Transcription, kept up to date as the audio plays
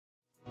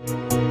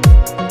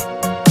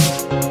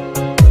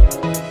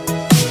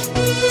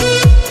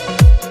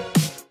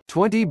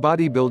20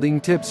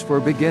 bodybuilding tips for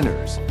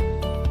beginners.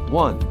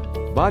 1.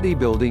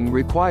 Bodybuilding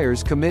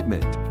requires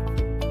commitment.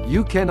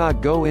 You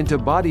cannot go into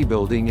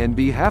bodybuilding and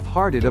be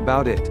half-hearted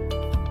about it.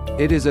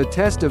 It is a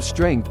test of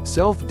strength,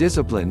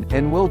 self-discipline,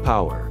 and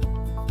willpower.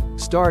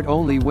 Start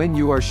only when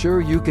you are sure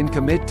you can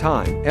commit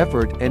time,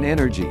 effort, and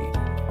energy.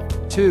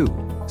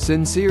 2.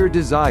 Sincere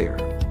desire.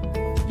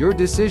 Your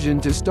decision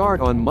to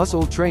start on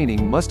muscle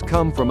training must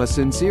come from a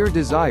sincere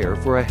desire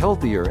for a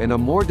healthier and a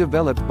more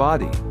developed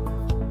body.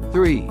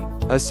 3.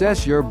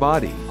 Assess your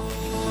body.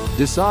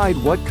 Decide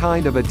what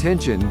kind of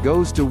attention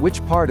goes to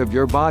which part of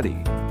your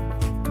body.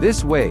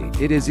 This way,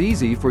 it is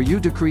easy for you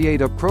to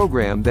create a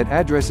program that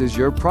addresses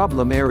your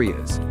problem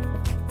areas.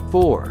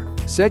 4.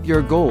 Set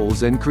your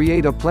goals and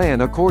create a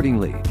plan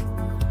accordingly.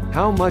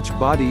 How much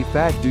body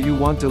fat do you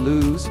want to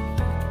lose?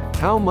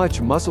 How much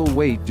muscle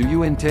weight do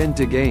you intend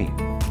to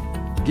gain?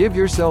 Give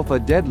yourself a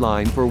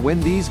deadline for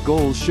when these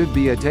goals should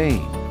be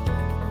attained.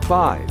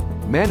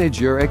 5. Manage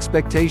your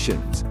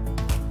expectations.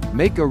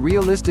 Make a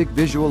realistic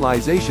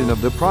visualization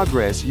of the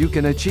progress you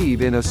can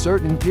achieve in a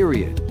certain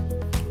period.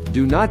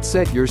 Do not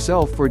set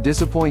yourself for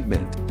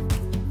disappointment.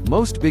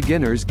 Most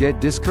beginners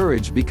get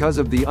discouraged because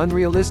of the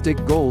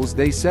unrealistic goals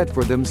they set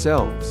for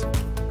themselves.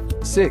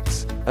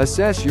 6.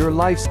 Assess your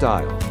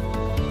lifestyle.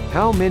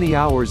 How many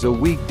hours a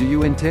week do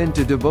you intend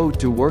to devote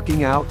to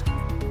working out?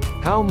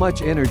 How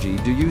much energy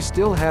do you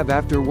still have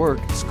after work,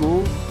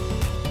 school?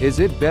 Is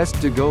it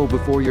best to go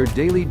before your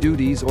daily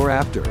duties or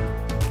after?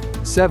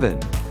 7.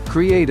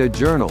 Create a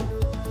journal.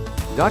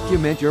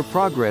 Document your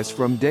progress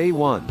from day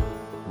 1.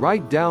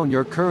 Write down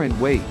your current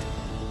weight.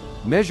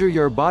 Measure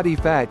your body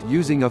fat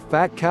using a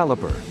fat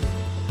caliper.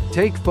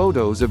 Take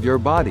photos of your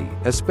body,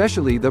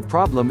 especially the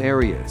problem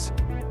areas.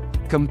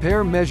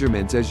 Compare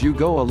measurements as you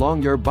go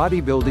along your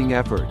bodybuilding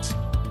efforts.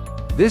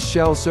 This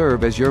shall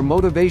serve as your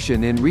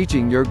motivation in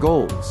reaching your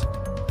goals.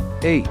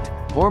 8.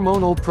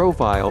 Hormonal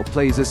profile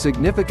plays a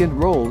significant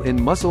role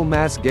in muscle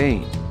mass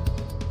gain.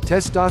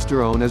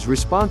 Testosterone is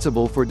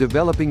responsible for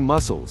developing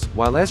muscles,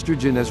 while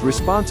estrogen is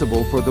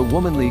responsible for the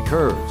womanly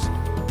curves.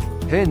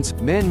 Hence,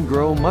 men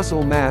grow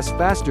muscle mass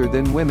faster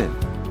than women.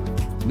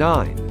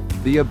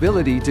 9. The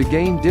ability to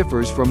gain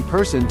differs from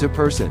person to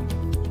person.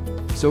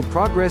 So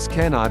progress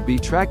cannot be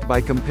tracked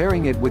by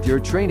comparing it with your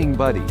training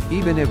buddy,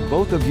 even if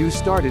both of you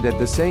started at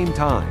the same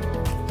time.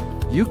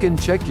 You can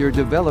check your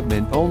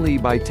development only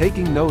by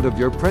taking note of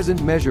your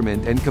present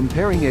measurement and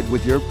comparing it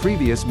with your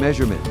previous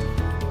measurement.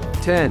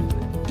 10.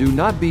 Do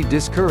not be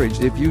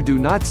discouraged if you do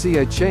not see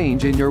a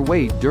change in your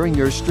weight during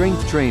your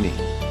strength training.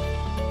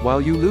 While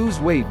you lose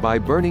weight by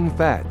burning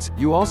fats,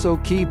 you also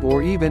keep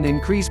or even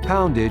increase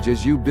poundage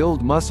as you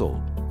build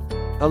muscle.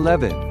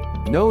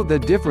 11. Know the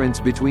difference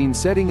between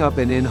setting up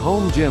an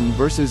in-home gym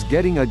versus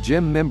getting a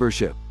gym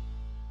membership.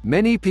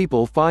 Many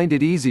people find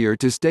it easier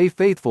to stay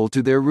faithful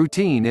to their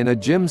routine in a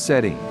gym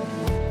setting.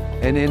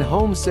 An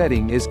in-home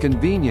setting is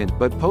convenient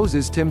but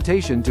poses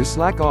temptation to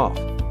slack off.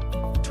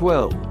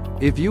 12.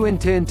 If you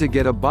intend to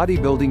get a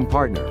bodybuilding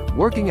partner,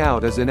 working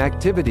out is an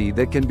activity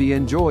that can be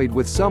enjoyed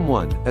with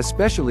someone,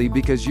 especially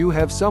because you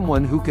have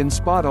someone who can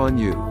spot on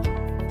you.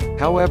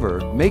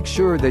 However, make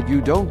sure that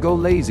you don't go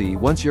lazy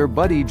once your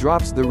buddy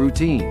drops the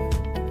routine.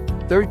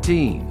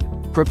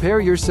 13. Prepare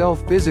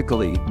yourself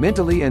physically,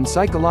 mentally and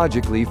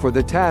psychologically for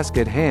the task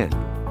at hand.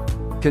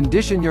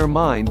 Condition your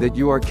mind that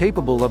you are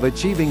capable of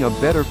achieving a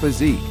better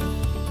physique.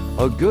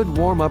 A good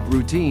warm-up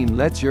routine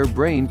lets your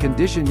brain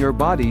condition your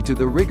body to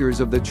the rigors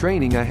of the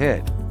training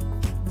ahead.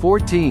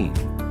 14.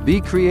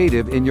 Be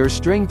creative in your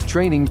strength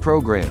training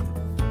program.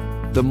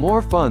 The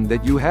more fun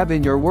that you have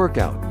in your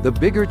workout, the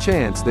bigger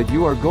chance that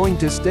you are going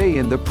to stay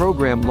in the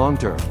program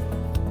long-term.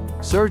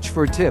 Search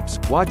for tips,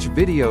 watch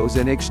videos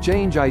and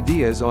exchange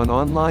ideas on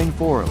online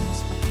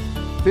forums.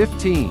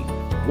 15.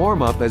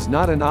 Warm-up is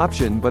not an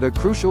option but a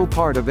crucial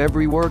part of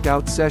every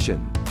workout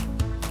session.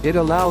 It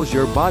allows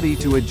your body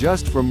to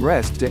adjust from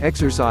rest to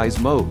exercise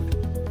mode.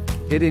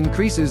 It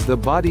increases the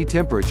body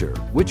temperature,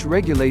 which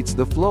regulates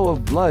the flow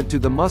of blood to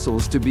the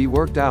muscles to be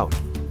worked out.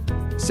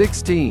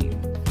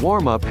 16.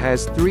 Warm-up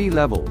has 3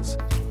 levels.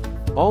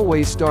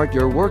 Always start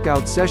your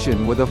workout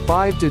session with a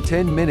 5 to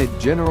 10 minute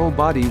general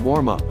body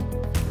warm-up.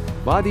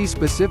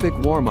 Body-specific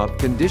warm-up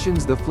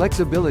conditions the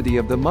flexibility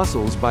of the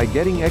muscles by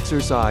getting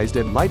exercised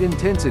at light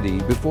intensity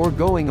before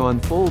going on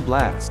full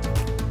blast.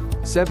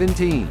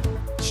 17.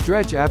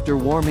 Stretch after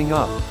warming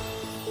up.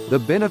 The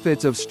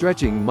benefits of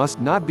stretching must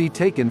not be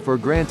taken for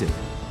granted.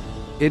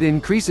 It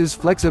increases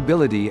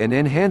flexibility and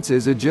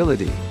enhances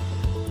agility.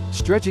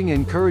 Stretching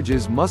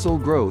encourages muscle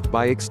growth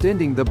by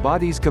extending the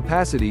body's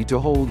capacity to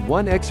hold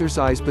one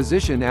exercise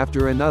position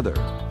after another.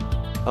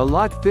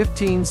 Allot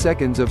 15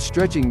 seconds of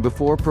stretching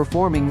before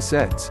performing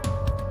sets.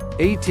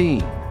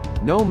 18.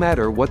 No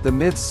matter what the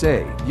myths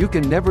say, you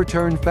can never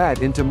turn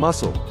fat into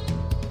muscle.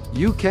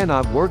 You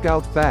cannot work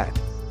out fat.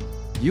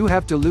 You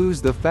have to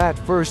lose the fat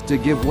first to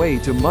give way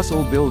to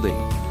muscle building.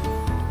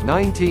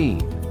 19.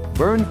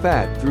 Burn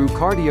fat through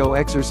cardio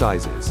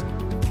exercises.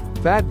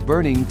 Fat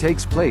burning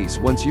takes place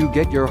once you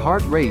get your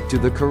heart rate to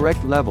the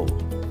correct level.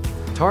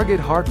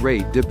 target heart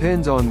rate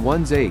depends on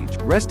one's age,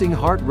 resting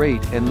heart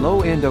rate, and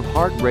low end of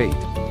heart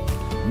rate.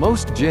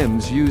 Most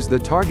gyms use the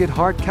target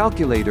heart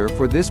calculator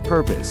for this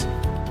purpose.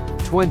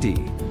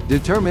 20.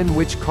 Determine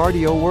which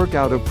cardio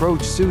workout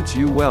approach suits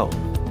you well.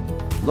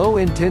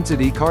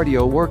 Low-intensity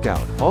cardio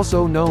workout,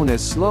 also known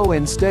as slow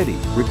and steady,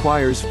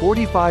 requires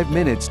 45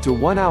 minutes to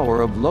 1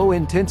 hour of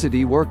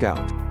low-intensity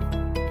workout.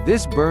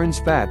 This burns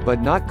fat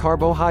but not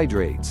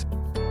carbohydrates.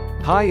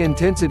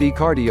 High-intensity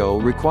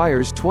cardio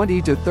requires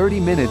 20 to 30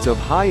 minutes of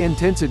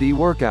high-intensity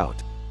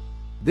workout.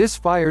 This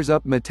fires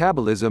up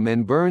metabolism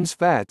and burns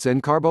fats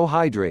and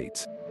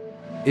carbohydrates.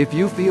 If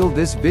you feel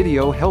this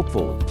video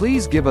helpful,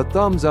 please give a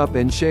thumbs up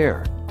and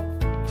share.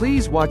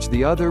 Please watch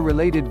the other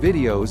related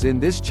videos in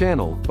this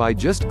channel by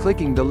just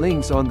clicking the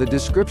links on the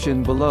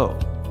description below.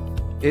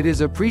 It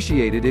is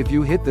appreciated if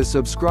you hit the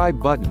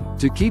subscribe button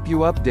to keep you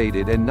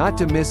updated and not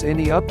to miss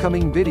any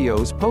upcoming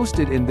videos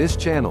posted in this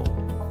channel.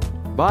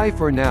 Bye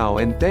for now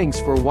and thanks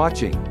for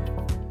watching.